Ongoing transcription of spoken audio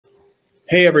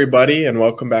Hey, everybody, and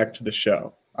welcome back to the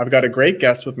show. I've got a great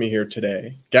guest with me here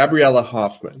today, Gabriella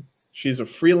Hoffman. She's a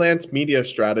freelance media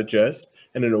strategist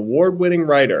and an award-winning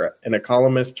writer and a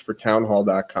columnist for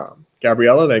townhall.com.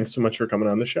 Gabriella, thanks so much for coming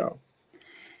on the show.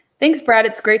 Thanks, Brad.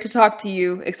 It's great to talk to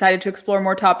you. Excited to explore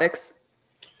more topics.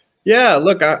 Yeah,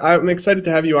 look, I'm excited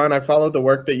to have you on. I follow the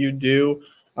work that you do.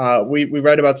 We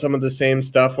write about some of the same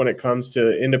stuff when it comes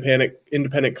to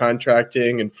independent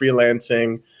contracting and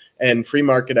freelancing and free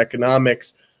market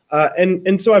economics.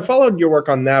 And so I followed your work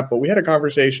on that, but we had a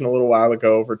conversation a little while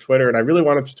ago over Twitter, and I really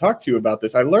wanted to talk to you about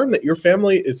this. I learned that your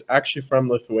family is actually from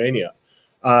Lithuania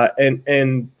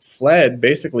and fled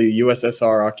basically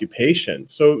USSR occupation.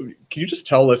 So can you just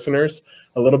tell listeners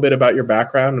a little bit about your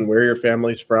background and where your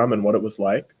family's from and what it was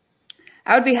like?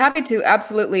 I would be happy to.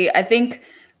 Absolutely. I think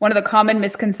one of the common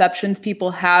misconceptions people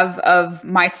have of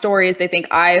my story is they think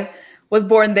I was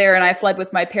born there and I fled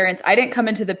with my parents. I didn't come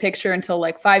into the picture until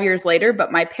like 5 years later, but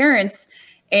my parents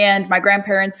and my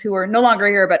grandparents, who are no longer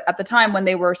here, but at the time when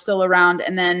they were still around,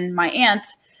 and then my aunt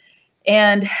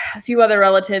and a few other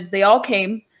relatives, they all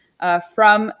came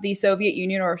from the Soviet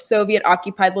Union or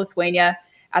Soviet-occupied Lithuania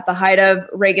at the height of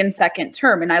Reagan's second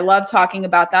term. And I love talking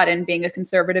about that, and being a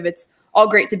conservative, it's all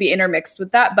great to be intermixed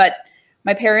with that. But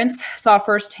my parents saw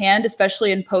firsthand,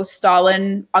 especially in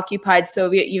post-Stalin occupied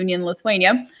Soviet Union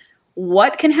Lithuania,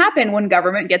 what can happen when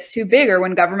government gets too big, or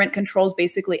when government controls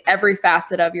basically every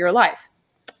facet of your life.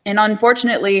 And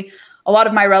unfortunately, a lot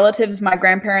of my relatives, my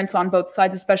grandparents on both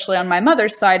sides, especially on my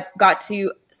mother's side, got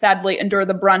to sadly endure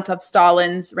the brunt of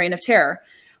Stalin's reign of terror.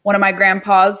 One of my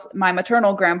grandpas, my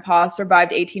maternal grandpa,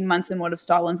 survived 18 months in one of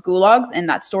Stalin's gulags, and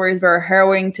that story is very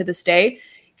harrowing to this day.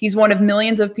 He's one of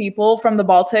millions of people from the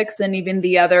Baltics and even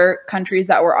the other countries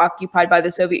that were occupied by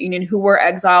the Soviet Union who were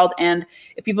exiled. And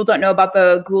if people don't know about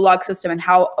the gulag system and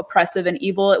how oppressive and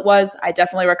evil it was, I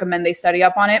definitely recommend they study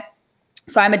up on it.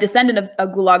 So I'm a descendant of a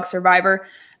gulag survivor.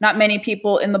 Not many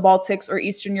people in the Baltics or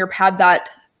Eastern Europe had that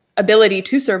ability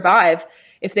to survive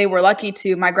if they were lucky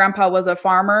to. My grandpa was a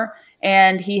farmer,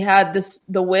 and he had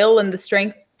the will and the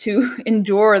strength to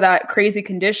endure that crazy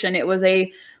condition. It was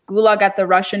a gulag at the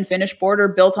Russian-Finnish border,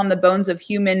 built on the bones of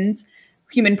human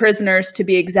prisoners to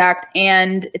be exact,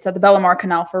 and it's at the Belomar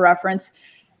Canal for reference.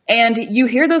 And you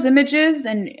hear those images,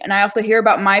 and I also hear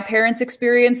about my parents'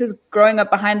 experiences growing up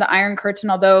behind the Iron Curtain,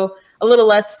 although a little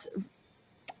less,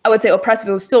 I would say, oppressive.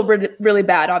 It was still really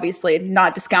bad, obviously,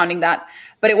 not discounting that,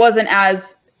 but it wasn't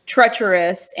as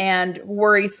treacherous and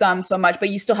worrisome so much. But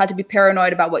you still had to be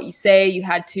paranoid about what you say. You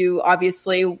had to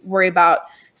obviously worry about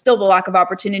still the lack of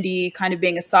opportunity, kind of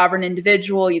being a sovereign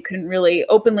individual. You couldn't really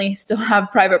openly still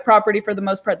have private property for the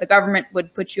most part. The government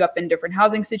would put you up in different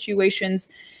housing situations.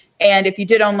 And if you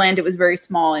did own land, it was very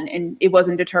small, and it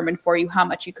wasn't determined for you how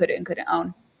much you could and couldn't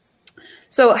own.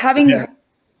 So having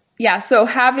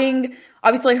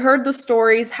obviously heard the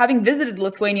stories, having visited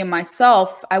Lithuania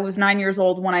myself, I was 9 years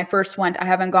old when I first went. I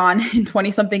haven't gone in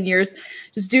 20-something years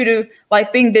just due to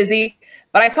life being busy.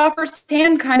 But I saw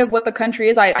firsthand kind of what the country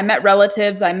is. I met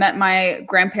relatives. I met my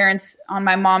grandparents on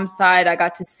my mom's side. I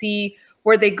got to see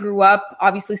where they grew up,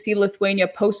 obviously see Lithuania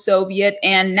post-Soviet.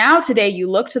 And now today you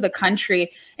look to the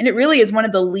country, and it really is one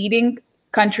of the leading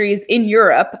countries in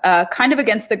Europe, kind of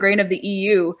against the grain of the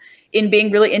EU, in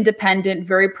being really independent,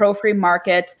 very pro-free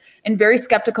market, and very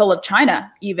skeptical of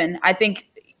China even. I think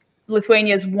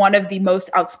Lithuania is one of the most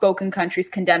outspoken countries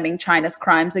condemning China's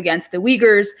crimes against the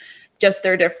Uyghurs, just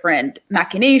their different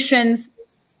machinations.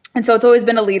 And so it's always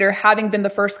been a leader, having been the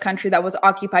first country that was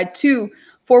occupied to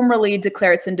formally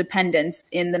declare its independence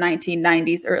in the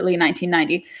 1990s, early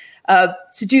 1990,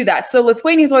 to do that. So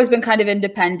Lithuania has always been kind of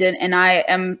independent, and I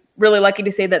am really lucky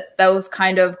to say that those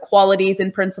kind of qualities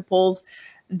and principles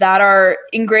that are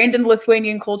ingrained in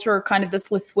Lithuanian culture, kind of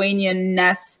this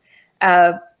Lithuanian-ness,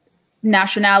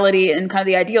 nationality and kind of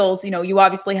the ideals. You know, you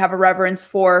obviously have a reverence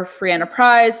for free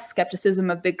enterprise, skepticism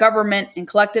of big government, and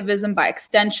collectivism by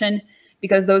extension,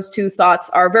 because those two thoughts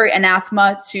are very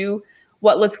anathema to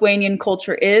what Lithuanian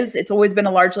culture is. It's always been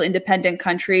a largely independent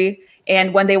country.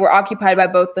 And when they were occupied by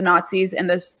both the Nazis and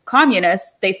the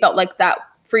communists, they felt like that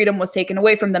freedom was taken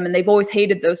away from them. And they've always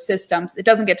hated those systems. It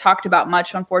doesn't get talked about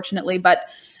much, unfortunately, but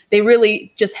they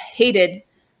really just hated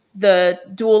the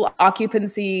dual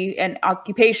occupancy and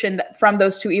occupation from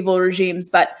those two evil regimes.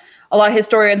 But a lot of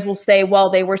historians will say, well,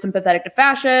 they were sympathetic to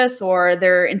fascists, or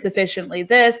they're insufficiently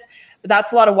this, but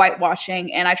that's a lot of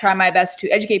whitewashing. And I try my best to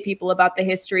educate people about the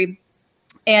history.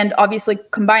 And obviously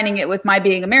combining it with my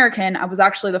being American, I was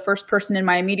actually the first person in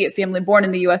my immediate family born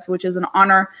in the US, which is an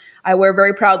honor I wear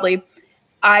very proudly.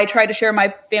 I tried to share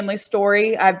my family's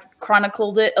story. I've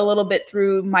chronicled it a little bit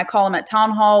through my column at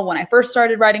Town Hall when I first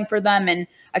started writing for them. And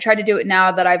I try to do it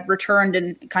now that I've returned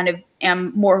and kind of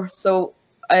am more so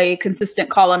a consistent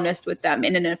columnist with them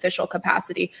in an official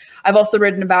capacity. I've also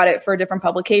written about it for different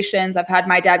publications. I've had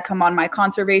my dad come on my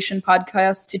conservation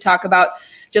podcast to talk about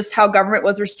just how government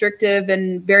was restrictive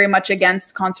and very much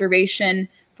against conservation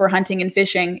for hunting and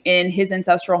fishing in his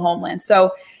ancestral homeland.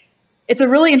 So it's a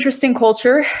really interesting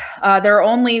culture. There are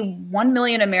only 1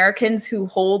 million Americans who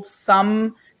hold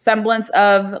some semblance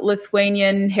of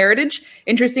Lithuanian heritage,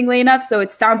 interestingly enough. So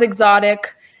it sounds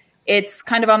exotic. It's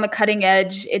kind of on the cutting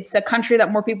edge. It's a country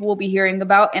that more people will be hearing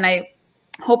about. And I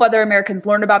hope other Americans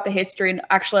learn about the history and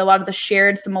actually a lot of the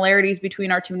shared similarities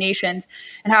between our two nations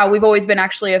and how we've always been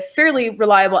actually a fairly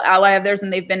reliable ally of theirs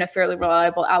and they've been a fairly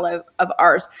reliable ally of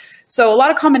ours. So a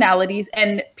lot of commonalities,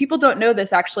 and people don't know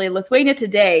this actually. Lithuania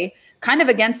today, kind of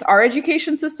against our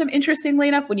education system, interestingly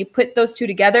enough, when you put those two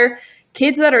together,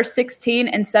 kids that are 16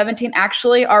 and 17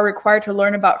 actually are required to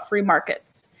learn about free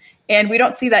markets. And we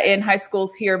don't see that in high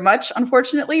schools here much,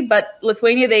 unfortunately, but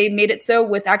Lithuania, they made it so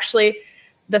with actually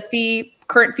the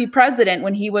current fee president,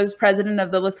 when he was president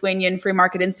of the Lithuanian Free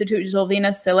Market Institute,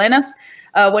 Žilvinas Silenas,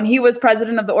 when he was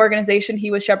president of the organization,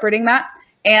 he was shepherding that.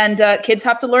 And kids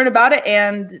have to learn about it.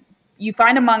 And you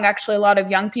find among actually a lot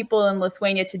of young people in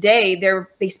Lithuania today,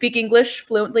 they speak English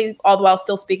fluently, all the while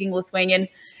still speaking Lithuanian.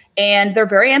 And they're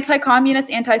very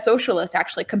anti-communist, anti-socialist,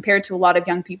 actually, compared to a lot of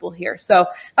young people here. So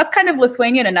that's kind of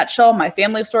Lithuania in a nutshell, my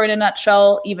family story in a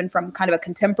nutshell, even from kind of a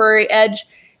contemporary edge.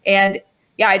 And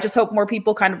yeah, I just hope more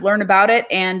people kind of learn about it,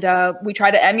 and we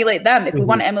try to emulate them. If we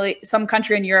want to emulate some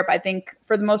country in Europe, I think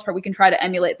for the most part, we can try to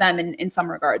emulate them in some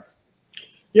regards.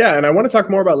 Yeah, and I want to talk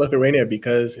more about Lithuania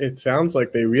because it sounds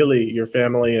like they really, your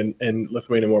family and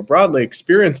Lithuania more broadly,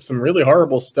 experienced some really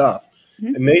horrible stuff.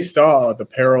 And they saw the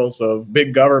perils of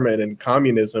big government and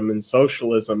communism and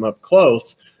socialism up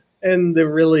close, and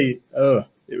they're really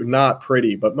not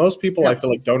pretty. But most people, I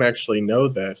feel like, don't actually know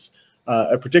this.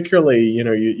 Particularly,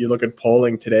 you look at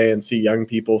polling today and see young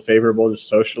people favorable to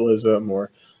socialism or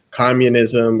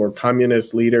communism or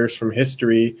communist leaders from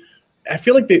history. I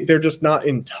feel like they're just not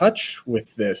in touch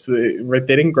with this. They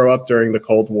didn't grow up during the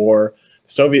Cold War.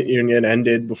 The Soviet Union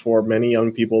ended before many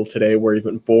young people today were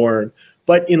even born.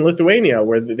 But in Lithuania,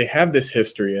 where they have this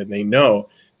history and they know,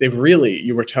 they've really,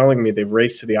 you were telling me, they've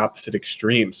raced to the opposite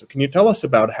extreme. So can you tell us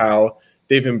about how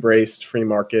they've embraced free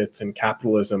markets and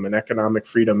capitalism and economic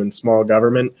freedom and small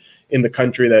government in the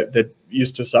country that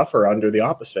used to suffer under the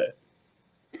opposite?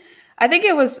 I think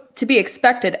it was to be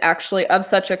expected, actually, of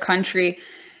such a country.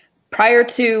 Prior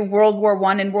to World War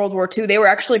I and World War II, they were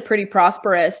actually pretty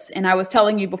prosperous. And I was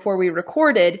telling you before we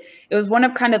recorded, it was one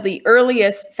of kind of the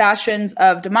earliest fashions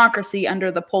of democracy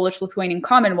under the Polish-Lithuanian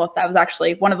Commonwealth. That was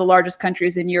actually one of the largest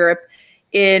countries in Europe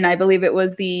in, I believe it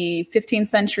was the 15th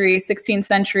century, 16th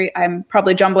century. I'm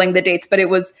probably jumbling the dates, but it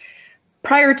was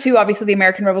prior to, obviously, the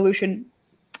American Revolution.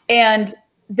 And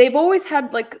they've always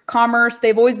had like commerce.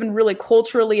 They've always been really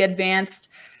culturally advanced.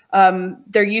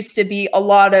 There used to be a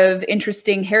lot of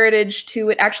interesting heritage to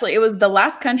it. Actually, it was the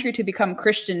last country to become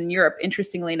Christian in Europe.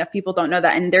 Interestingly enough, people don't know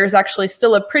that. And there's actually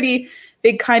still a pretty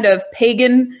big kind of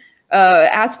pagan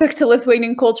aspect to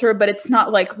Lithuanian culture, but it's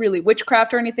not like really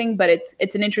witchcraft or anything, but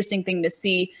it's an interesting thing to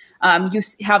see. You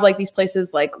have like these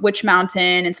places like Witch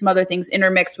Mountain and some other things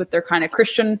intermixed with their kind of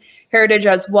Christian heritage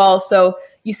as well. So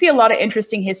you see a lot of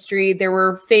interesting history. There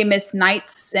were famous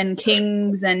knights and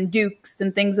kings and dukes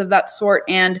and things of that sort.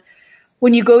 And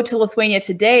when you go to Lithuania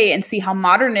today and see how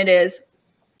modern it is,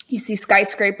 you see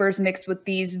skyscrapers mixed with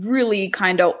these really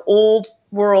kind of old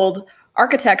world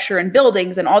architecture and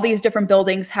buildings, and all these different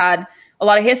buildings had a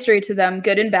lot of history to them,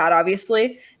 good and bad,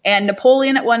 obviously. And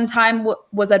Napoleon at one time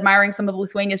was admiring some of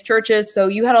Lithuania's churches. So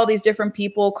you had all these different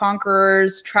people,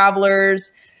 conquerors, travelers,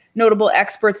 notable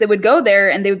experts. They would go there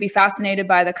and they would be fascinated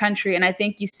by the country. And I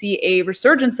think you see a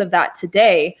resurgence of that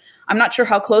today. I'm not sure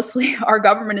how closely our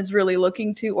government is really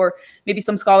looking to, or maybe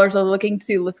some scholars are looking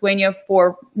to Lithuania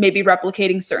for maybe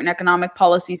replicating certain economic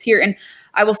policies here. And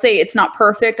I will say it's not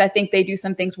perfect. I think they do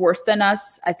some things worse than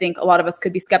us. I think a lot of us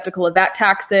could be skeptical of VAT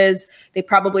taxes. They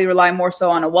probably rely more so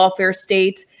on a welfare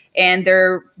state. And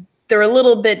they're a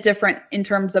little bit different in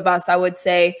terms of us, I would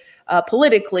say.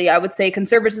 Politically, I would say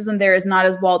conservatism there is not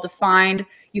as well defined.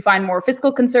 You find more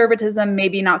fiscal conservatism,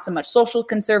 maybe not so much social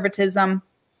conservatism,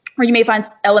 or you may find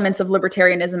elements of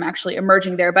libertarianism actually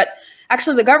emerging there. But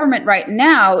actually the government right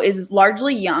now is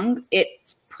largely young.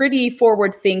 It's pretty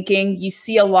forward thinking. You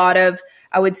see a lot of,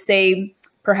 I would say,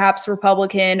 perhaps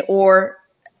Republican or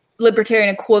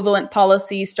libertarian equivalent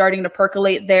policies starting to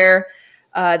percolate there.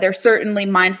 They're certainly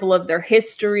mindful of their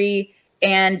history.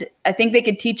 And I think they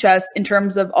could teach us in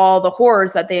terms of all the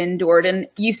horrors that they endured. And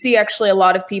you see actually a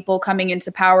lot of people coming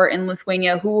into power in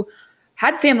Lithuania who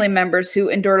had family members who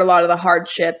endured a lot of the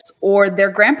hardships, or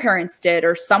their grandparents did,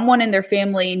 or someone in their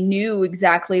family knew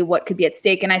exactly what could be at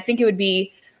stake. And I think it would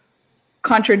be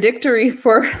contradictory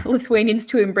for Lithuanians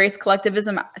to embrace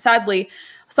collectivism. Sadly,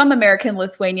 some American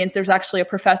Lithuanians, there's actually a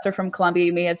professor from Columbia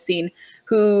you may have seen,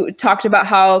 who talked about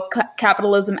how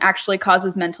capitalism actually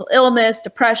causes mental illness,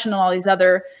 depression, and all these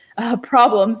other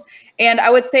problems. And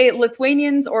I would say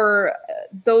Lithuanians, or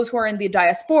those who are in the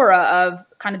diaspora of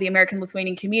kind of the American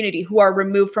Lithuanian community who are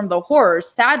removed from the horrors,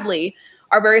 sadly,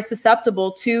 are very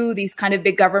susceptible to these kind of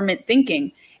big government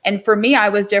thinking. And for me, I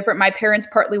was different. My parents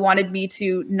partly wanted me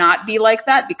to not be like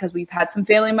that because we've had some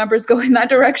family members go in that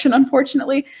direction,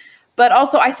 unfortunately. But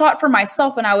also I saw it for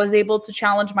myself, and I was able to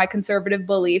challenge my conservative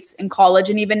beliefs in college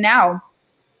and even now,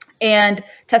 and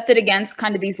test it against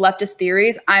kind of these leftist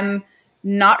theories. I'm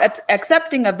not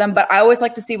accepting of them, but I always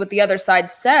like to see what the other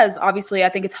side says. Obviously, I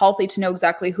think it's healthy to know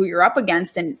exactly who you're up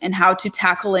against and how to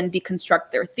tackle and deconstruct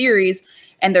their theories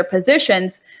and their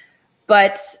positions.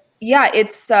 But yeah,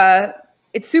 it's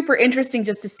super interesting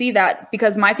just to see that,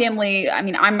 because my family, I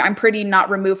mean, I'm pretty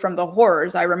not removed from the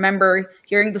horrors. I remember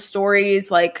hearing the stories.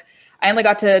 Like, I only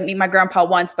got to meet my grandpa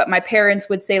once, but my parents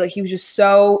would say like he was just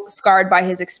so scarred by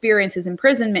his experience, his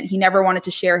imprisonment, he never wanted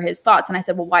to share his thoughts. And I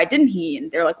said, well, why didn't he?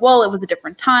 And they're like, well, it was a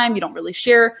different time. You don't really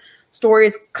share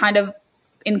stories, kind of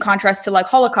in contrast to like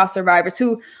Holocaust survivors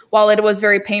who, while it was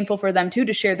very painful for them too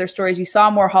to share their stories, you saw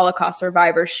more Holocaust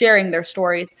survivors sharing their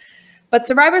stories. But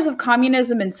survivors of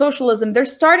communism and socialism, they're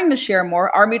starting to share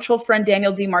more. Our mutual friend,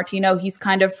 Daniel DiMartino, he's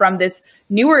kind of from this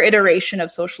newer iteration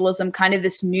of socialism, kind of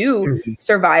this new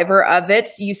survivor of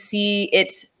it. You see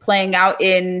it playing out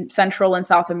in Central and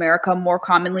South America more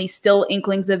commonly, still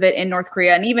inklings of it in North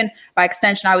Korea. And even by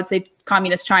extension, I would say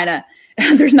communist China.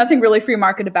 There's nothing really free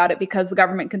market about it because the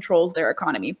government controls their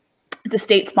economy. It's a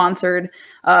state-sponsored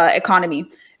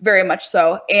economy, very much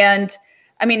so. And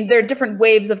I mean, there are different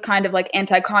waves of kind of like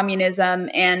anti-communism,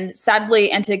 and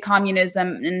sadly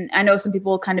anti-communism, and I know some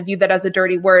people kind of view that as a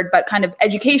dirty word, but kind of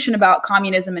education about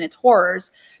communism and its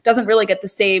horrors doesn't really get the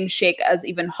same shake as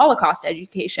even Holocaust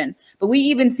education. But we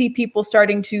even see people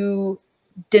starting to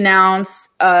denounce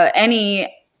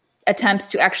any attempts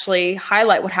to actually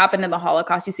highlight what happened in the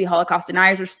Holocaust. You see Holocaust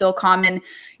deniers are still common.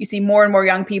 You see more and more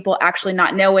young people actually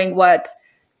not knowing what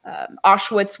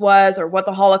Auschwitz was, or what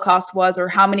the Holocaust was, or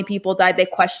how many people died. They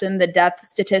question the death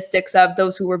statistics of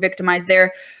those who were victimized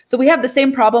there. So we have the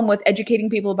same problem with educating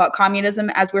people about communism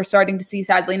as we're starting to see,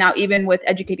 sadly, now, even with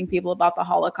educating people about the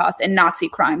Holocaust and Nazi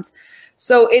crimes.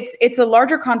 So it's a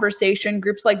larger conversation.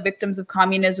 Groups like Victims of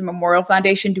Communism Memorial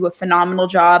Foundation do a phenomenal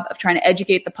job of trying to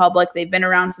educate the public. They've been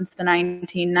around since the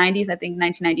 1990s, I think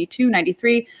 1992,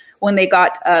 93, when they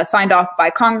got signed off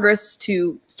by Congress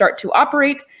to start to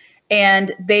operate.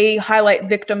 And they highlight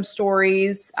victim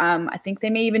stories. I think they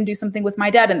may even do something with my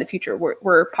dad in the future.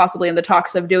 We're possibly in the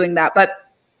talks of doing that. But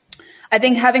I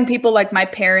think having people like my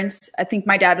parents, I think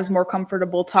my dad is more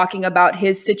comfortable talking about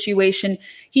his situation.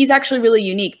 He's actually really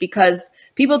unique because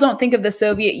people don't think of the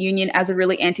Soviet Union as a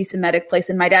really anti-Semitic place.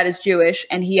 And my dad is Jewish,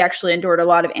 and he actually endured a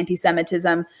lot of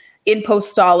anti-Semitism in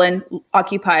post-Stalin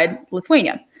occupied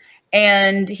Lithuania.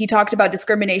 And he talked about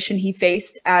discrimination he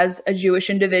faced as a Jewish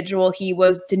individual. He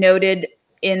was denoted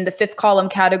in the 5th column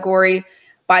category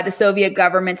by the Soviet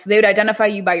government. So they would identify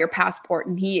you by your passport.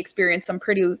 And he experienced some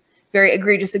very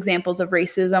egregious examples of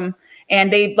racism.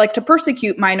 And they like to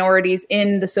persecute minorities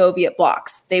in the Soviet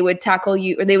blocs. They would tackle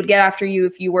you, or they would get after you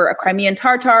if you were a Crimean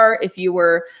Tatar, if you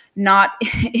were not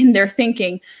in their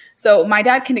thinking. So my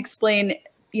dad can explain,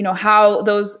 you know, how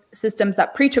those systems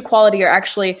that preach equality are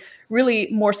actually really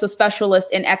more so specialist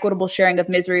in equitable sharing of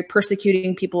misery,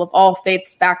 persecuting people of all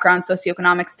faiths, backgrounds,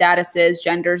 socioeconomic statuses,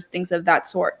 genders, things of that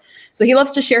sort. So he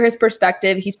loves to share his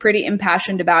perspective. He's pretty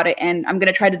impassioned about it, and I'm going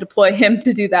to try to deploy him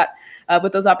to do that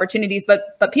with those opportunities.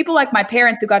 But people like my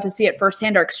parents who got to see it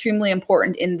firsthand are extremely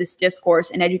important in this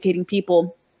discourse and educating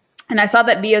people. And I saw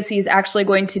that BOC is actually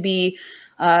going to be,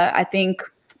 I think,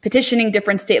 petitioning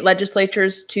different state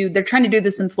legislatures they're trying to do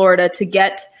this in Florida, to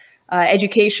get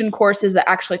education courses that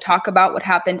actually talk about what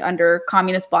happened under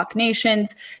communist bloc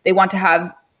nations. They want to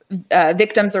have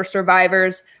victims or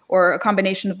survivors, or a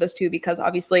combination of those two, because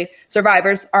obviously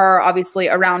survivors are obviously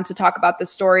around to talk about the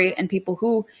story, and people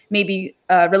who may be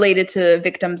related to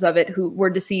victims of it who were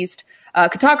deceased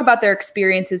could talk about their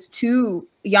experiences to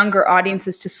younger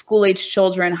audiences, to school-age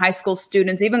children, high school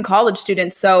students, even college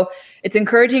students. So it's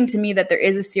encouraging to me that there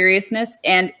is a seriousness,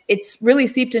 and it's really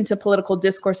seeped into political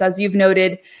discourse. As you've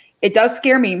noted, it does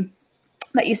scare me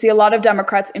that you see a lot of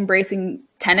Democrats embracing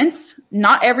tenets,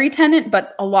 not every tenant,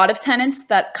 but a lot of tenets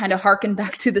that kind of harken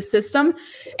back to the system.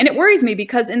 And it worries me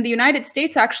because in the United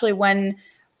States, actually, when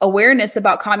awareness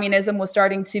about communism was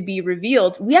starting to be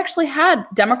revealed, we actually had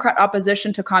Democrat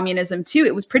opposition to communism too.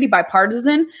 It was pretty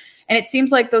bipartisan. And it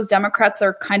seems like those Democrats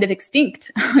are kind of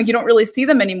extinct. You don't really see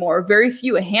them anymore. Very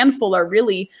few, a handful are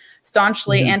really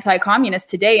staunchly anti-communist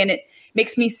today. And it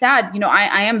makes me sad. You know,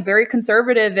 I am very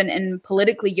conservative and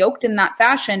politically yoked in that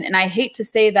fashion. And I hate to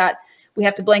say that we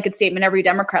have to blanket statement every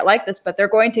Democrat like this, but they're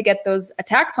going to get those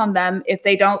attacks on them if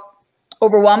they don't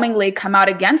overwhelmingly come out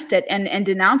against it and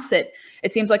denounce it.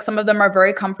 It seems like some of them are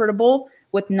very comfortable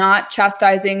with not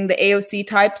chastising the AOC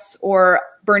types or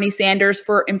Bernie Sanders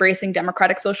for embracing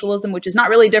democratic socialism, which is not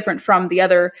really different from the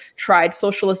other tried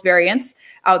socialist variants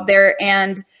out there.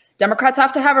 And Democrats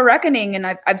have to have a reckoning. And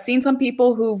I've seen some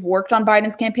people who've worked on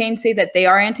Biden's campaign say that they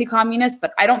are anti-communist,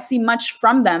 but I don't see much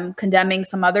from them condemning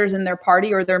some others in their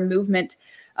party or their movement,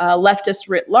 leftist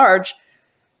writ large,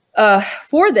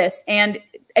 for this. And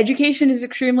education is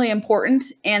extremely important.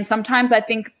 And sometimes I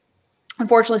think,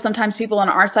 unfortunately, sometimes people on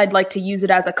our side like to use it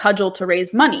as a cudgel to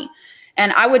raise money.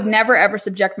 And I would never, ever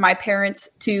subject my parents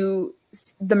to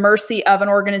the mercy of an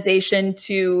organization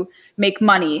to make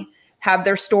money, have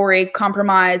their story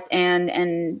compromised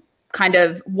and kind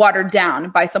of watered down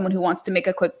by someone who wants to make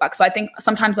a quick buck. So I think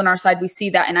sometimes on our side, we see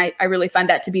that. And I really find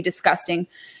that to be disgusting.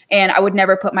 And I would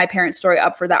never put my parents' story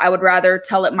up for that. I would rather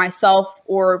tell it myself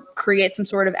or create some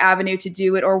sort of avenue to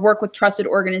do it or work with trusted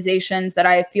organizations that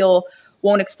I feel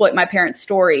won't exploit my parents'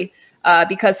 story.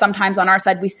 Because sometimes on our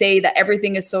side, we say that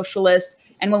everything is socialist.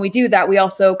 And when we do that, we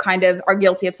also kind of are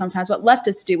guilty of sometimes what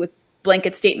leftists do with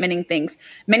blanket statementing things.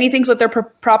 Many things what they're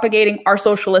propagating are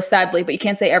socialist, sadly, but you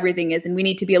can't say everything is. And we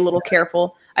need to be a little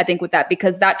careful, I think, with that,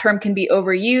 because that term can be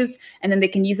overused and then they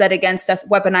can use that against us,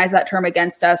 weaponize that term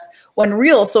against us when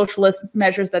real socialist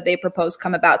measures that they propose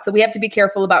come about. So we have to be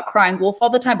careful about crying wolf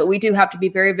all the time, but we do have to be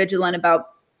very vigilant about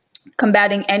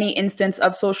combating any instance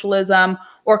of socialism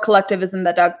or collectivism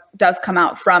that does come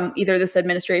out from either this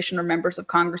administration or members of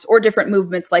Congress or different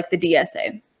movements like the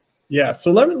DSA. Yeah,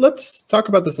 so let's talk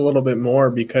about this a little bit more,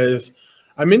 because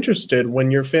I'm interested,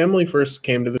 when your family first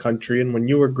came to the country and when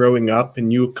you were growing up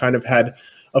and you kind of had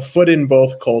a foot in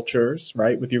both cultures,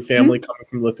 right, with your family coming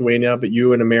from Lithuania, but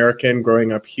you an American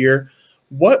growing up here,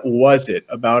 what was it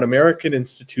about American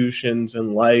institutions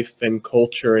and life and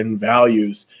culture and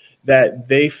values that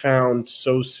they found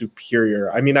so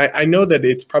superior? I mean, I know that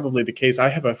it's probably the case. I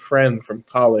have a friend from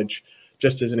college,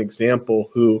 just as an example,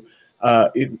 who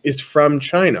is from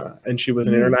China, and she was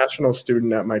an international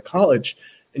student at my college,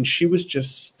 and she was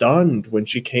just stunned when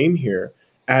she came here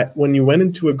at when you went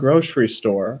into a grocery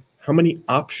store, how many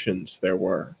options there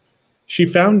were. She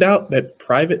found out that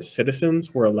private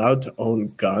citizens were allowed to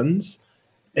own guns,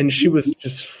 and she was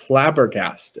just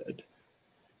flabbergasted.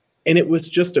 And it was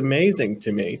just amazing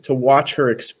to me to watch her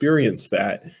experience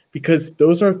that, because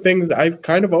those are things I've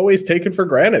kind of always taken for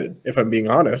granted, if I'm being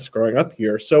honest, growing up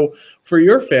here. So for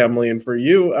your family and for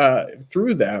you,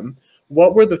 through them,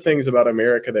 what were the things about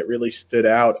America that really stood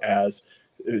out as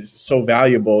so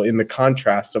valuable in the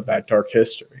contrast of that dark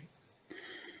history?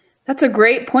 That's a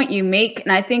great point you make.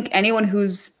 And I think anyone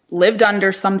who's lived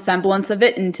under some semblance of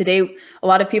it, and today a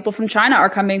lot of people from China are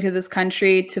coming to this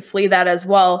country to flee that as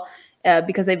well,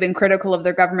 because they've been critical of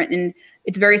their government. And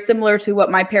it's very similar to what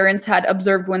my parents had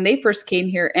observed when they first came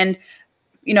here. And,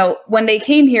 you know, when they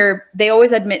came here, they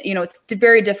always admit, you know, it's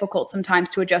very difficult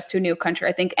sometimes to adjust to a new country.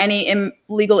 I think any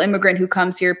legal immigrant who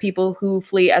comes here, people who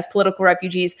flee as political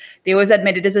refugees, they always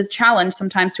admit it is a challenge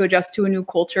sometimes to adjust to a new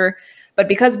culture. But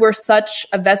because we're such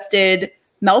a vested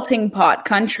melting pot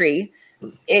country,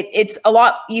 it's a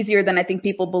lot easier than I think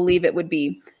people believe it would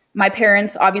be. My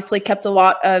parents obviously kept a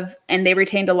lot of, and they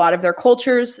retained a lot of their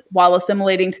cultures while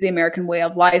assimilating to the American way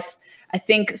of life. I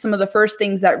think some of the first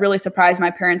things that really surprised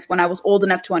my parents when I was old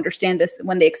enough to understand this,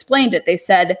 when they explained it, they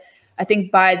said, I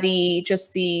think by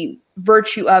the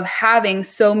virtue of having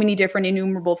so many different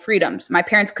innumerable freedoms, my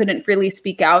parents couldn't freely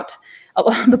speak out.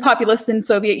 The populace in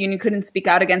Soviet Union couldn't speak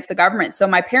out against the government. So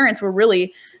my parents were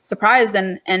really surprised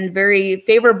and very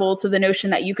favorable to the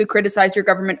notion that you could criticize your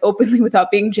government openly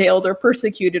without being jailed or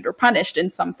persecuted or punished in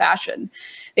some fashion.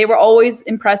 They were always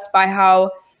impressed by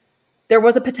how there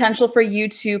was a potential for you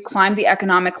to climb the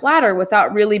economic ladder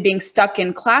without really being stuck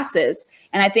in classes.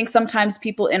 And I think sometimes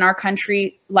people in our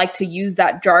country like to use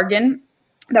that jargon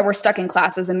that we're stuck in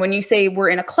classes. And when you say we're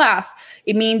in a class,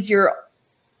 it means you're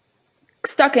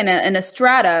stuck in a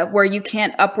strata where you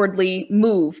can't upwardly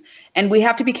move. And we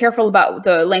have to be careful about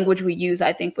the language we use,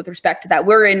 I think, with respect to that.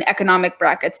 We're in economic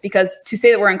brackets, because to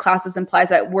say that we're in classes implies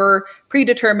that we're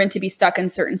predetermined to be stuck in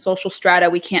certain social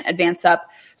strata. We can't advance up.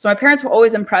 So my parents were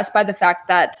always impressed by the fact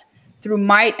that through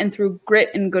might and through grit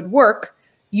and good work,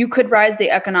 you could rise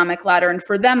the economic ladder. And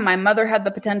for them, my mother had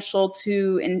the potential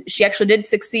to, and she actually did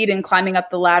succeed in climbing up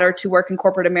the ladder to work in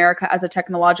corporate America as a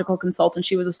technological consultant.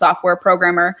 She was a software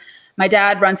programmer. My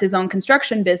dad runs his own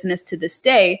construction business to this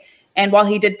day. And while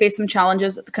he did face some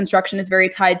challenges, the construction is very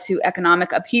tied to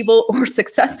economic upheaval or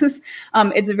successes.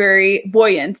 It's very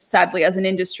buoyant, sadly, as an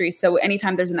industry. So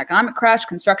anytime there's an economic crash,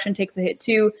 construction takes a hit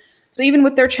too. So even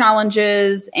with their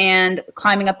challenges and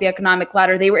climbing up the economic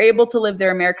ladder, they were able to live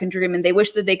their American dream, and they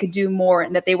wish that they could do more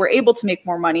and that they were able to make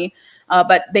more money.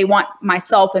 But they want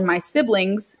myself and my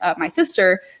siblings, my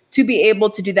sister, to be able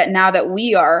to do that now that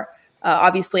we are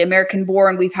obviously American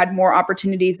born. We've had more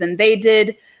opportunities than they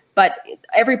did. But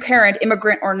every parent,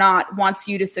 immigrant or not, wants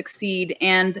you to succeed.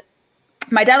 And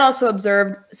my dad also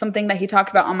observed something that he talked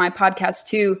about on my podcast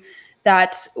too,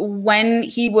 that when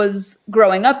he was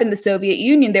growing up in the Soviet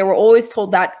Union, they were always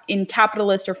told that in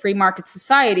capitalist or free market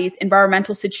societies,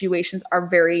 environmental situations are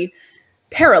very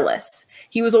perilous.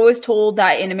 He was always told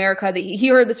that in America, that he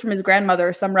heard this from his grandmother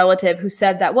or some relative who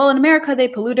said that, well, in America, they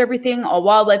pollute everything. All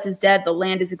wildlife is dead. The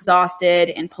land is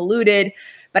exhausted and polluted.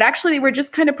 But actually, they were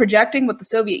just kind of projecting what the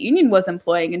Soviet Union was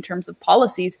employing in terms of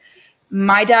policies.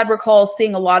 My dad recalls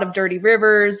seeing a lot of dirty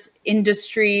rivers.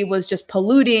 Industry was just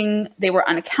polluting. They were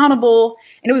unaccountable.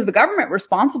 And it was the government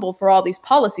responsible for all these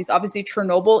policies. Obviously,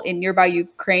 Chernobyl in nearby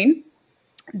Ukraine,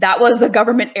 that was a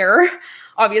government error.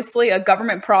 Obviously, a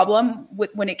government problem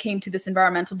when it came to this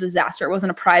environmental disaster. It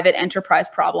wasn't a private enterprise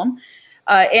problem.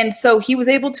 And so he was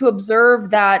able to observe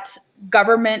that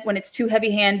government, when it's too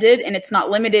heavy-handed and it's not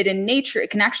limited in nature, it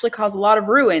can actually cause a lot of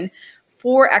ruin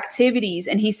for activities.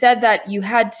 And he said that you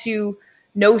had to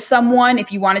know someone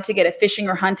if you wanted to get a fishing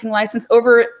or hunting license.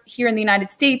 Over here in the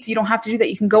United States, you don't have to do that.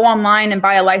 You can go online and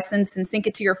buy a license and sync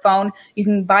it to your phone. You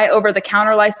can buy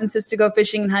over-the-counter licenses to go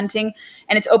fishing and hunting,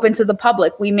 and it's open to the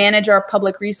public. We manage our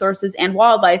public resources and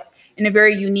wildlife in a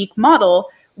very unique model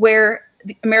where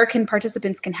the American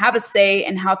participants can have a say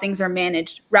in how things are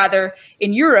managed. Rather,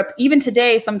 in Europe, even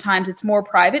today, sometimes it's more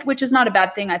private, which is not a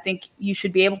bad thing. I think you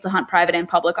should be able to hunt private and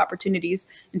public opportunities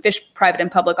and fish private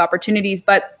and public opportunities,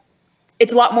 but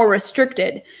it's a lot more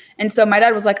restricted. And so my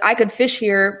dad was like, I could fish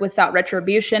here without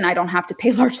retribution. I don't have to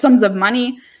pay large sums of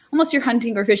money unless you're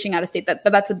hunting or fishing out of state.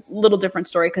 That's a little different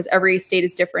story because every state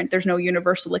is different. There's no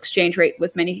universal exchange rate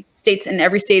with many states, and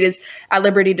every state is at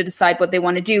liberty to decide what they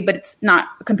want to do, but it's not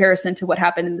a comparison to what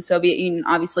happened in the Soviet Union,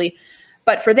 obviously.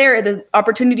 But for there, the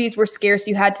opportunities were scarce.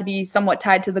 You had to be somewhat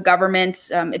tied to the government.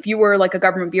 If you were like a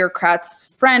government bureaucrat's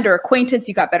friend or acquaintance,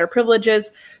 you got better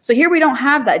privileges. So here we don't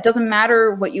have that. It doesn't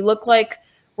matter what you look like,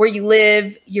 where you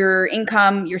live, your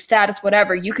income, your status,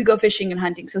 whatever. You could go fishing and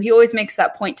hunting. So he always makes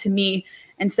that point to me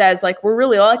and says, like, we're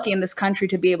really lucky in this country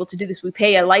to be able to do this. We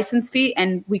pay a license fee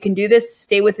and we can do this,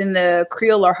 stay within the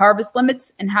creel or harvest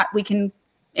limits, and we can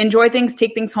enjoy things,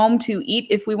 take things home to eat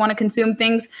if we want to consume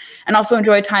things, and also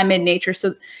enjoy time in nature.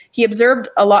 So he observed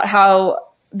a lot how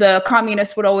the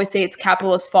communists would always say it's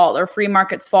capitalist's fault or free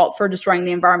market's fault for destroying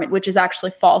the environment, which is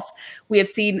actually false. We have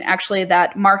seen actually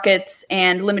that markets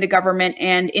and limited government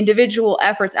and individual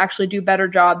efforts actually do a better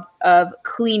job of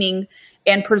cleaning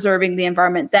and preserving the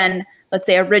environment than, let's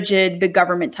say, a rigid big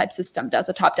government type system does,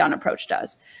 a top-down approach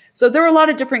does. So there were a lot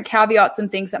of different caveats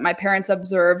and things that my parents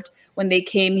observed when they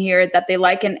came here that they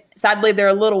like. And sadly, they're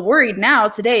a little worried now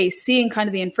today, seeing kind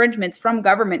of the infringements from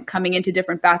government coming into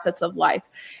different facets of life.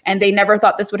 And they never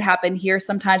thought this would happen here.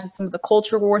 Sometimes with some of the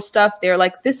culture war stuff, they're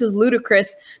like, this is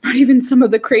ludicrous. Not even some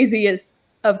of the craziest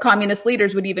of communist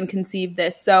leaders would even conceive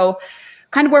this. So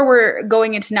kind of where we're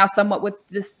going into now somewhat with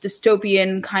this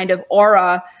dystopian kind of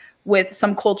aura with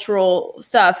some cultural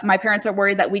stuff. My parents are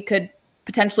worried that we could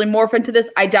potentially morph into this.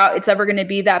 I doubt it's ever going to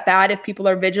be that bad if people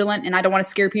are vigilant, and I don't want to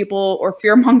scare people or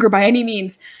fearmonger by any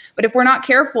means. But if we're not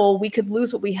careful, we could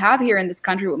lose what we have here in this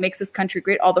country, what makes this country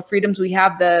great, all the freedoms we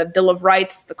have, the Bill of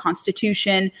Rights, the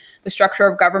Constitution, the structure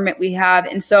of government we have.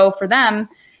 And so for them,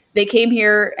 they came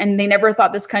here and they never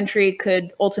thought this country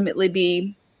could ultimately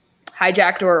be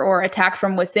hijacked or attacked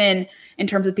from within in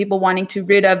terms of people wanting to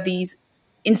rid of these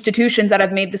institutions that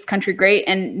have made this country great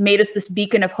and made us this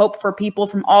beacon of hope for people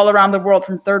from all around the world,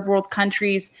 from third world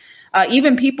countries,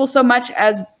 even people so much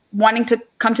as wanting to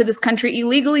come to this country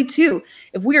illegally too.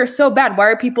 If we are so bad, why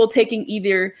are people taking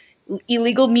either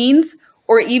illegal means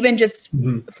or even just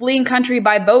fleeing country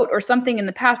by boat or something in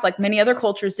the past, like many other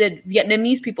cultures did.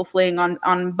 Vietnamese people fleeing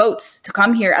on boats to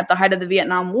come here at the height of the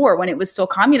Vietnam War when it was still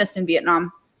communist in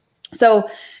Vietnam. So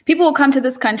people will come to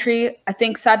this country. I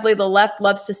think sadly the left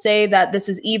loves to say that this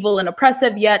is evil and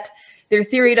oppressive, yet their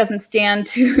theory doesn't stand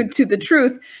to the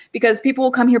truth, because people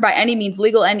will come here by any means,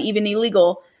 legal and even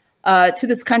illegal, to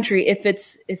this country if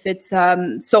it's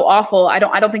so awful. I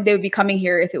don't think they would be coming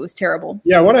here if it was terrible.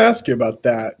 Yeah, I want to ask you about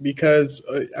that, because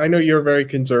I know you're very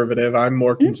conservative. I'm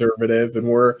more conservative, and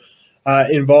we're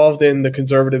involved in the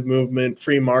conservative movement,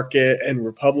 free market, and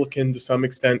Republican to some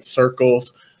extent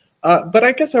circles. But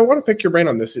I guess I want to pick your brain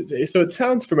on this. So it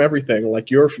sounds from everything like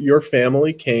your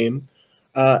family came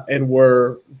and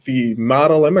were the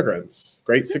model immigrants,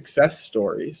 great success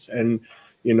stories, and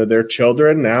you know, their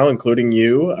children now, including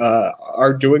you,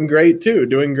 are doing great too,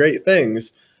 doing great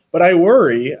things. But I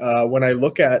worry when I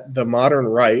look at the modern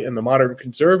right and the modern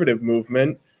conservative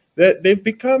movement that they've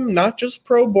become not just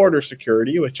pro-border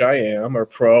security, which I am, or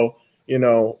pro, you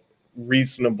know,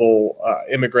 reasonable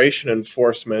immigration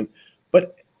enforcement,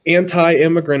 but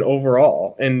anti-immigrant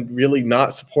overall, and really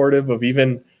not supportive of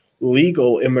even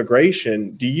legal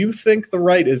immigration. Do you think the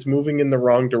right is moving in the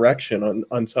wrong direction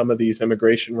on some of these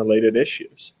immigration related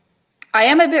issues? I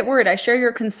am a bit worried. I share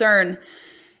your concern.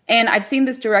 And I've seen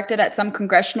this directed at some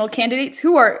congressional candidates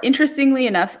who are, interestingly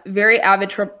enough, very avid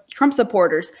Trump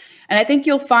supporters. And I think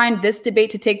you'll find this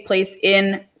debate to take place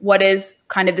in what is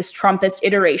kind of this Trumpist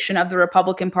iteration of the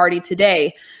Republican Party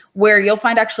today, where you'll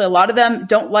find actually a lot of them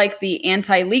don't like the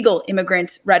anti-legal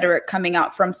immigrant rhetoric coming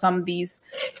out from some of these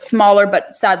smaller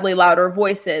but sadly louder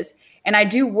voices. And I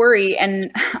do worry.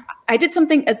 And I did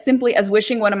something as simply as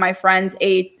wishing one of my friends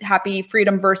a happy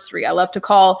freedomversary. I love to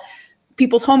call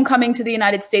people's homecoming to the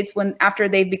United States after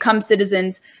they've become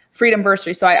citizens,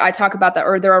 freedomversary. So I talk about that,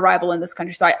 or their arrival in this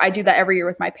country. So I do that every year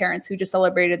with my parents, who just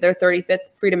celebrated their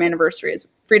 35th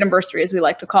freedomversary, as we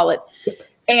like to call it.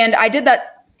 And I did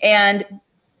that. And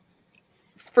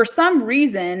for some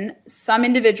reason, some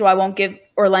individual, I won't give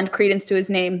or lend credence to his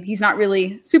name. He's not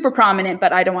really super prominent,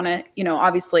 but I don't want to, you know,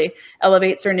 obviously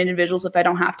elevate certain individuals if I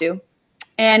don't have to.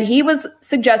 And he was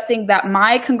suggesting that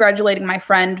my congratulating my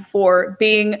friend for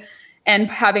being and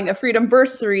having a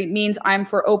freedomversary means I'm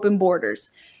for open borders.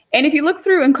 And if you look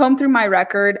through and comb through my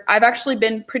record, I've actually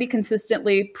been pretty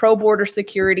consistently pro-border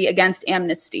security, against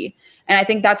amnesty. And I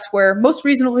think that's where most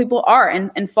reasonable people are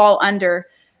and fall under.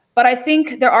 But I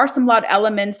think there are some loud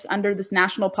elements under this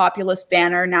national populist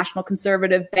banner, national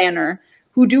conservative banner,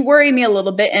 who do worry me a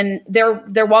little bit. And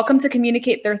they're welcome to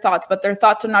communicate their thoughts, but their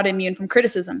thoughts are not immune from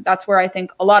criticism. That's where I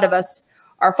think a lot of us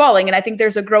are falling. And I think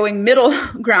there's a growing middle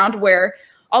ground where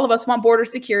all of us want border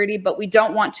security, but we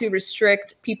don't want to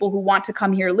restrict people who want to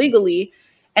come here legally.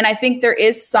 And I think there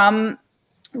is some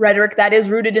rhetoric that is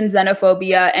rooted in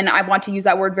xenophobia. And I want to use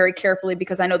that word very carefully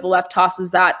because I know the left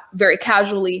tosses that very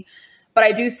casually. But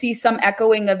I do see some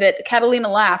echoing of it. Catalina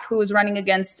Laff, who was running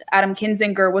against Adam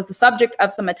Kinzinger, was the subject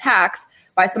of some attacks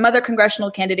by some other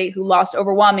congressional candidate who lost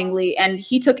overwhelmingly. And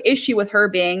he took issue with her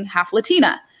being half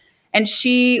Latina. And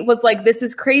she was like, this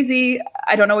is crazy.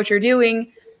 I don't know what you're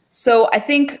doing. So I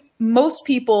think most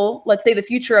people, let's say the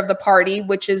future of the party,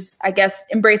 which is, I guess,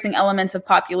 embracing elements of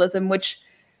populism, which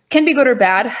can be good or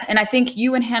bad. And I think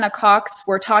you and Hannah Cox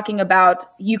were talking about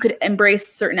you could embrace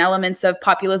certain elements of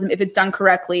populism if it's done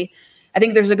correctly. I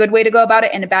think there's a good way to go about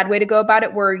it and a bad way to go about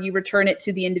it, where you return it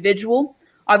to the individual,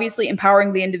 obviously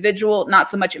empowering the individual, not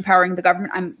so much empowering the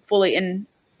government. I'm fully in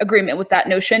agreement with that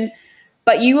notion.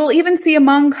 But you will even see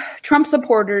among Trump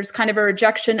supporters kind of a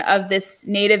rejection of this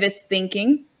nativist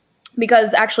thinking,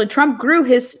 because actually Trump grew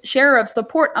his share of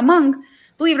support among,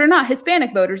 believe it or not,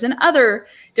 Hispanic voters and other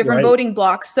different voting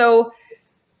blocs. So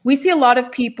we see a lot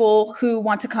of people who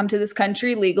want to come to this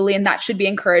country legally, and that should be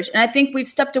encouraged. And I think we've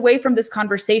stepped away from this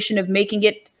conversation of making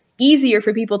it easier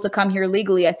for people to come here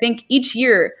legally. I think each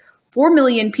year, 4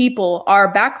 million people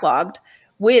are backlogged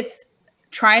with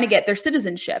trying to get their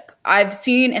citizenship. I've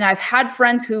seen and I've had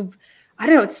friends who've, I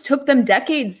don't know, it's took them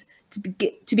decades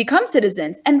to become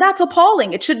citizens. And that's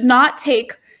appalling. It should not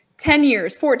take 10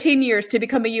 years, 14 years to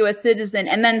become a US citizen.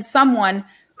 And then someone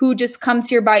who just comes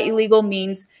here by illegal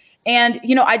means. And,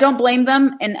 you know, I don't blame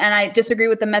them. And I disagree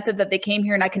with the method that they came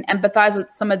here. And I can empathize with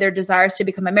some of their desires to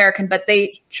become American, but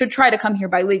they should try to come here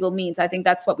by legal means. I think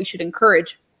that's what we should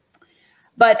encourage.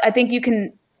 But I think you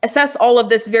can assess all of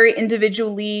this very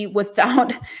individually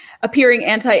without appearing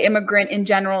anti-immigrant in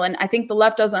general. And I think the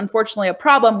left does, unfortunately, a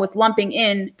problem with lumping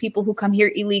in people who come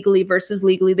here illegally versus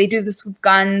legally. They do this with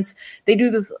guns. They do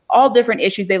this all different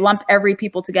issues. They lump every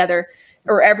people together,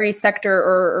 or every sector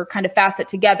or kind of facet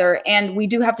together. And we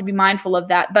do have to be mindful of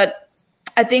that. But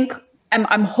I think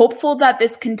I'm hopeful that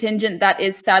this contingent that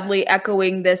is sadly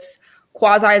echoing this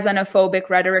quasi-xenophobic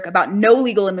rhetoric about no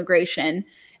legal immigration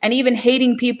and even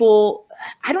hating people.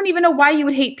 I don't even know why you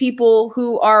would hate people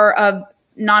who are of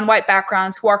non-white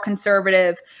backgrounds, who are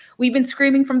conservative. We've been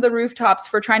screaming from the rooftops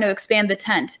for trying to expand the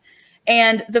tent.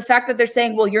 And the fact that they're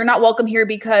saying, well, you're not welcome here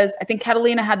because I think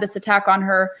Catalina had this attack on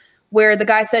her where the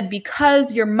guy said,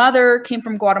 because your mother came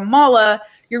from Guatemala,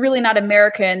 you're really not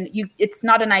American. It's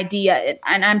not an idea.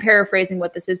 And I'm paraphrasing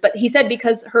what this is, but he said,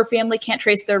 because her family can't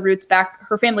trace their roots back.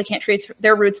 Her family can't trace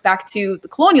their roots back to the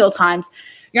colonial times.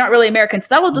 You're not really American. So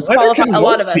that will disqualify a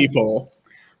lot of us. People.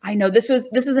 I know this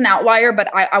is an outlier,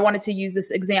 but I wanted to use this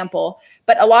example.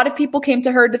 But a lot of people came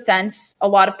to her defense, a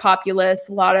lot of populists,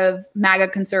 a lot of MAGA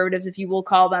conservatives, if you will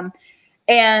call them.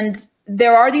 And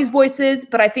there are these voices,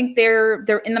 but I think they're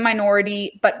in the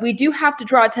minority. But we do have to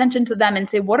draw attention to them and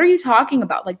say, what are you talking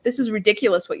about? Like, this is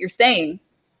ridiculous what you're saying.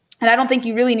 And I don't think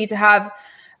you really need to have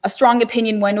a strong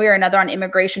opinion one way or another on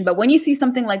immigration. But when you see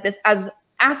something like this, as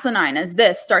asinine as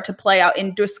this, start to play out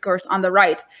in discourse on the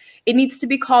right, it needs to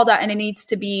be called out and it needs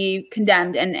to be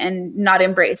condemned and not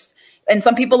embraced. And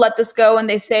some people let this go and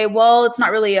they say, well, it's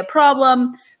not really a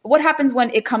problem. But what happens when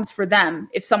it comes for them?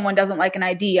 If someone doesn't like an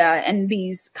idea and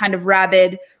these kind of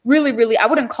rabid, really, I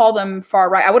wouldn't call them far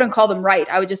right. I wouldn't call them right.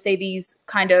 I would just say these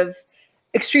kind of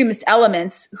extremist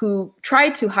elements who try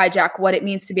to hijack what it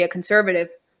means to be a conservative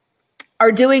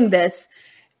are doing this.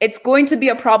 It's going to be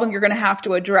a problem you're going to have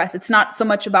to address. It's not so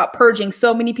much about purging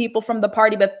so many people from the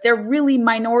party, but they're really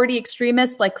minority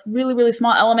extremists, like really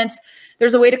small elements.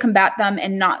 There's a way to combat them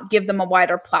and not give them a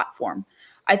wider platform.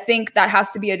 I think that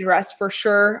has to be addressed for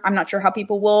sure. I'm not sure how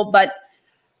people will, but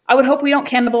I would hope we don't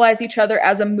cannibalize each other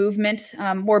as a movement,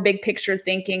 more big picture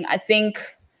thinking. I think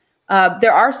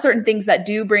there are certain things that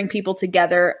do bring people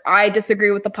together. I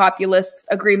disagree with the populists'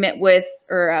 agreement with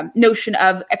or notion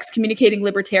of excommunicating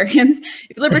libertarians.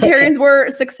 If libertarians were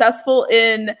successful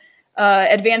in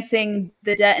advancing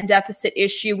the debt and deficit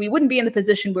issue, we wouldn't be in the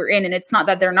position we're in. And it's not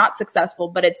that they're not successful,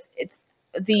 but it's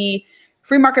the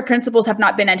free market principles have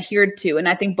not been adhered to. And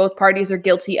I think both parties are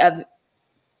guilty of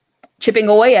chipping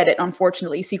away at it,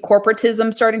 unfortunately. You see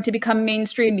corporatism starting to become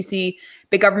mainstream. You see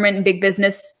big government and big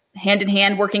business hand in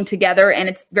hand working together, and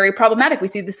it's very problematic. We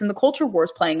see this in the culture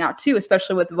wars playing out too,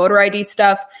 especially with voter ID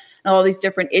stuff and all these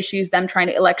different issues, them trying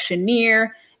to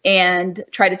electioneer and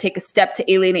try to take a step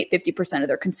to alienate 50% of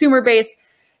their consumer base.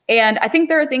 And I think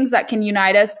there are things that can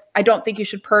unite us. I don't think you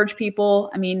should purge people.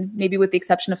 I mean, maybe with the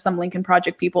exception of some Lincoln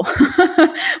Project people,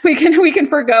 we can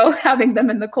forgo having them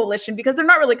in the coalition because they're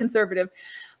not really conservative.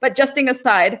 But jesting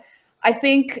aside, I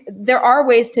think there are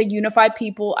ways to unify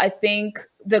people. I think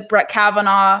the Brett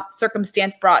Kavanaugh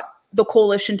circumstance brought the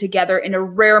coalition together in a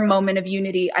rare moment of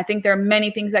unity. I think there are many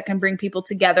things that can bring people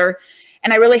together.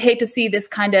 And I really hate to see this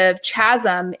kind of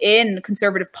chasm in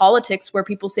conservative politics where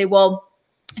people say, well,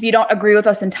 if you don't agree with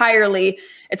us entirely,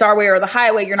 it's our way or the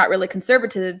highway, you're not really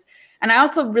conservative. And I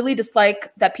also really dislike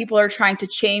that people are trying to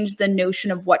change the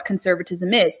notion of what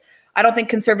conservatism is. I don't think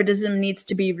conservatism needs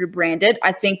to be rebranded.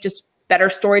 I think just better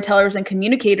storytellers and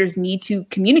communicators need to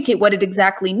communicate what it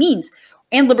exactly means.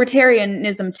 And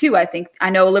libertarianism too, I think. I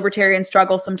know libertarians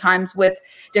struggle sometimes with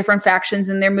different factions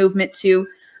in their movement too.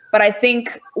 But I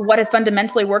think what has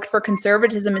fundamentally worked for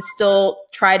conservatism is still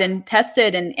tried and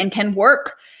tested and can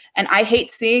work. And I hate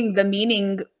seeing the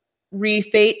meaning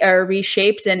reshaped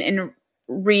and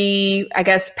I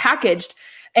guess, packaged.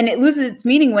 And it loses its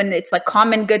meaning when it's like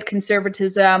common good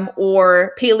conservatism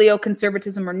or paleo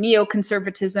conservatism or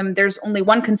neoconservatism. There's only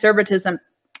one conservatism.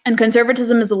 And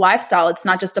conservatism is a lifestyle. It's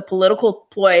not just a political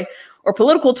ploy or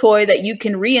political toy that you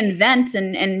can reinvent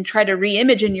and try to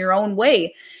reimage in your own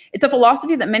way. It's a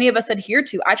philosophy that many of us adhere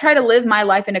to. I try to live my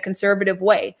life in a conservative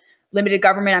way. Limited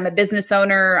government, I'm a business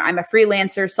owner, I'm a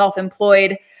freelancer,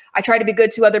 self-employed. I try to be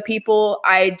good to other people.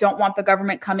 I don't want the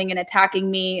government coming and attacking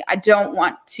me. I don't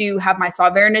want to have my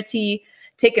sovereignty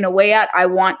taken away at. I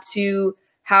want to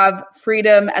have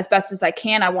freedom as best as I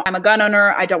can. I'm a gun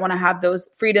owner. I don't want to have those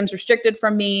freedoms restricted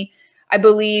from me. I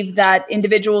believe that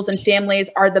individuals and families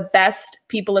are the best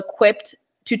people equipped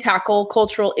to tackle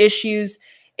cultural issues.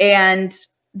 And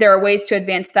there are ways to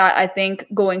advance that, I think,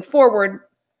 going forward.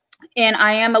 And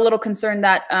I am a little concerned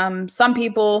that some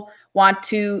people want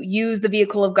to use the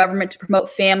vehicle of government to promote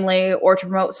family or to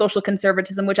promote social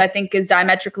conservatism, which I think is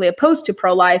diametrically opposed to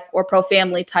pro-life or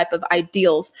pro-family type of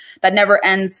ideals that never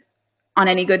ends on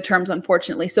any good terms,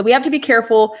 unfortunately. So we have to be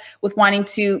careful with wanting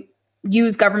to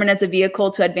use government as a vehicle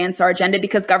to advance our agenda,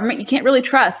 because government you can't really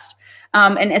trust.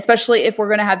 And especially if we're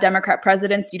going to have Democrat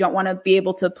presidents, you don't want to be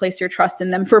able to place your trust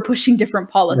in them for pushing different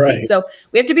policies. Right. So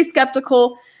we have to be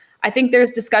skeptical. I think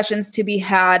there's discussions to be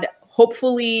had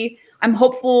I'm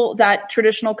hopeful that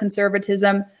traditional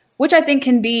conservatism, which I think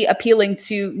can be appealing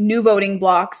to new voting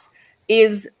blocs,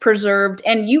 is preserved.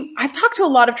 And I've talked to a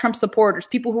lot of Trump supporters,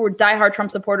 people who were diehard Trump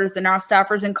supporters, the now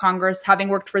staffers in Congress, having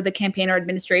worked for the campaign or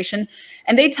administration.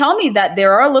 And they tell me that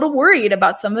they're a little worried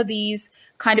about some of these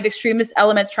kind of extremist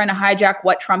elements trying to hijack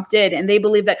what Trump did. And they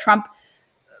believe that Trump,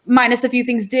 minus a few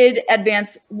things, did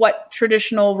advance what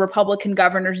traditional Republican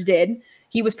governors did.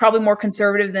 He was probably more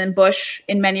conservative than Bush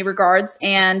in many regards.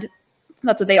 And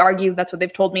that's what they argue. That's what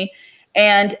they've told me.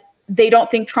 And they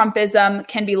don't think Trumpism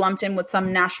can be lumped in with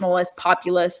some nationalist,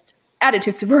 populist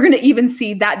attitude. So we're going to even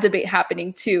see that debate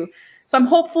happening too. So I'm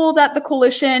hopeful that the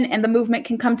coalition and the movement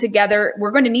can come together.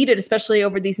 We're going to need it, especially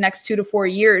over these next 2 to 4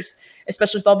 years,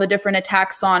 especially with all the different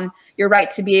attacks on your right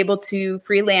to be able to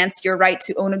freelance, your right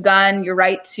to own a gun, your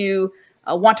right to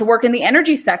want to work in the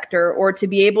energy sector, or to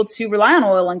be able to rely on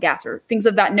oil and gas, or things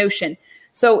of that notion.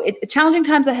 So it's challenging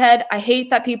times ahead. I hate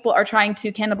that people are trying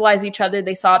to cannibalize each other.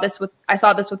 I saw this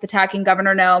with attacking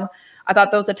Governor Noem. I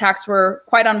thought those attacks were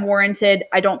quite unwarranted.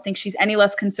 I don't think she's any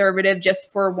less conservative just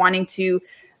for wanting to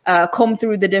comb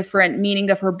through the different meaning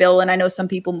of her bill. And I know some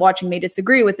people watching may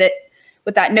disagree with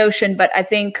that notion, but I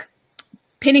think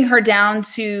pinning her down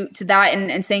to that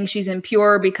and saying she's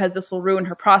impure because this will ruin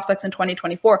her prospects in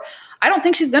 2024. I don't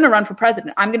think she's going to run for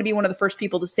president. I'm going to be one of the first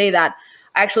people to say that.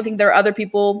 I actually think there are other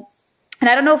people. And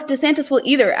I don't know if DeSantis will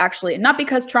either, actually. Not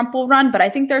because Trump will run, but I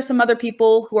think there are some other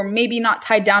people who are maybe not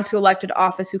tied down to elected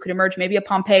office who could emerge. Maybe a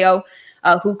Pompeo,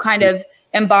 who kind of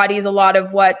embodies a lot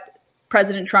of what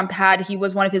President Trump had. He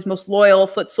was one of his most loyal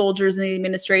foot soldiers in the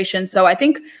administration. So I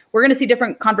think we're going to see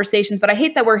different conversations. But I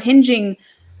hate that we're hinging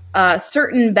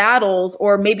certain battles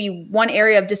or maybe one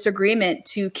area of disagreement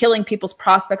to killing people's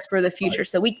prospects for the future.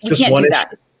 So we can't do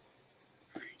that.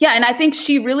 Yeah, and I think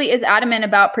she really is adamant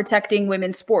about protecting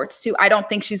women's sports too. I don't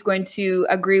think she's going to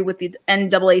agree with the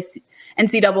NCAA,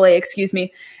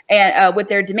 and with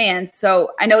their demands. So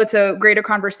I know it's a greater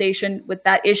conversation with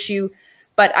that issue,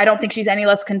 but I don't think she's any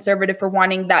less conservative for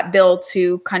wanting that bill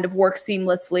to kind of work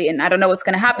seamlessly. And I don't know what's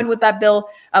going to happen with that bill,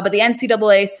 but the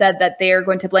NCAA said that they are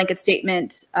going to blanket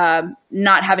statement,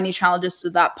 not have any challenges to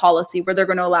that policy, where they're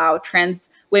going to allow trans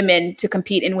women to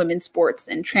compete in women's sports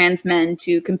and trans men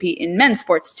to compete in men's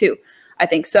sports too, I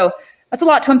think. So that's a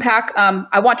lot to unpack.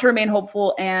 I want to remain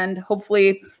hopeful, and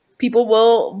hopefully people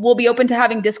will be open to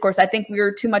having discourse. I think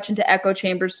we're too much into echo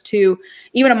chambers too,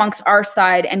 even amongst our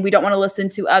side, and we don't want to listen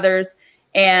to others.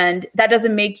 And that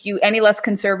doesn't make you any less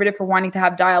conservative for wanting to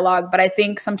have dialogue. But I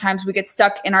think sometimes we get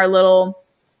stuck in our little,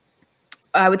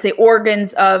 I would say,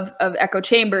 organs of echo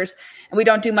chambers, and we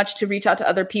don't do much to reach out to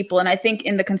other people. And I think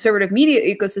in the conservative media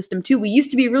ecosystem too, we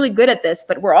used to be really good at this,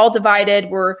 but we're all divided.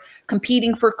 We're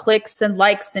competing for clicks and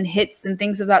likes and hits and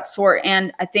things of that sort.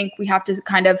 And I think we have to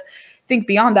kind of think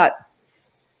beyond that.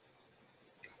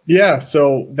 Yeah,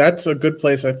 so that's a good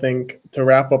place, I think, to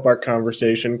wrap up our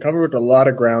conversation. Covered a lot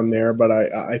of ground there, but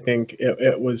I think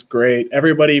it was great.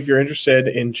 Everybody, if you're interested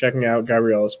in checking out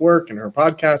Gabriella's work and her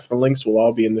podcast, the links will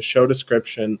all be in the show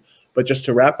description. But just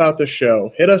to wrap out the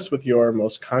show, hit us with your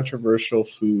most controversial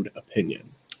food opinion.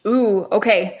 Ooh,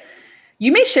 okay.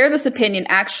 You may share this opinion,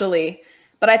 actually,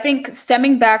 but I think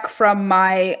stemming back from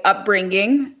my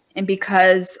upbringing, and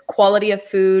because quality of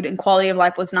food and quality of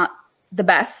life was not the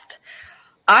best,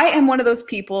 I am one of those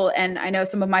people, and I know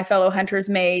some of my fellow hunters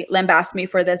may lambast me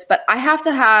for this, but I have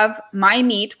to have my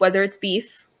meat, whether it's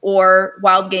beef or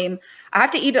wild game, I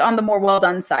have to eat it on the more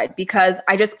well-done side, because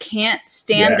I just can't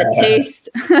stand the taste.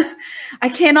 I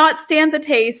cannot stand the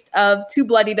taste of too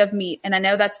bloodied of meat. And I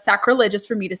know that's sacrilegious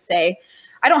for me to say.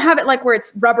 I don't have it like where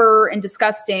it's rubber and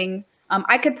disgusting.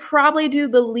 I could probably do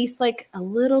the least, like a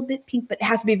little bit pink, but it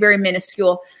has to be very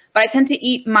minuscule. But I tend to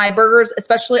eat my burgers,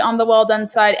 especially on the well-done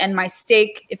side, and my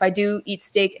steak. If I do eat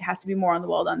steak, it has to be more on the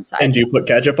well-done side. And do you put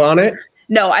ketchup on it?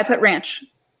 No, I put ranch.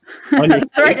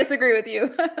 That's where I disagree with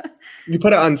you. You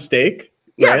put it on steak?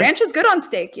 Yeah, ranch is good on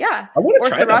steak. Yeah. I want to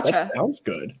try that. That sounds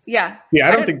good. Yeah. Yeah,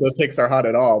 I don't think those takes are hot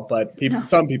at all, but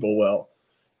some people will.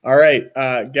 All right.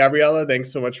 Gabriella,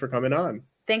 thanks so much for coming on.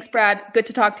 Thanks, Brad. Good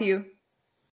to talk to you.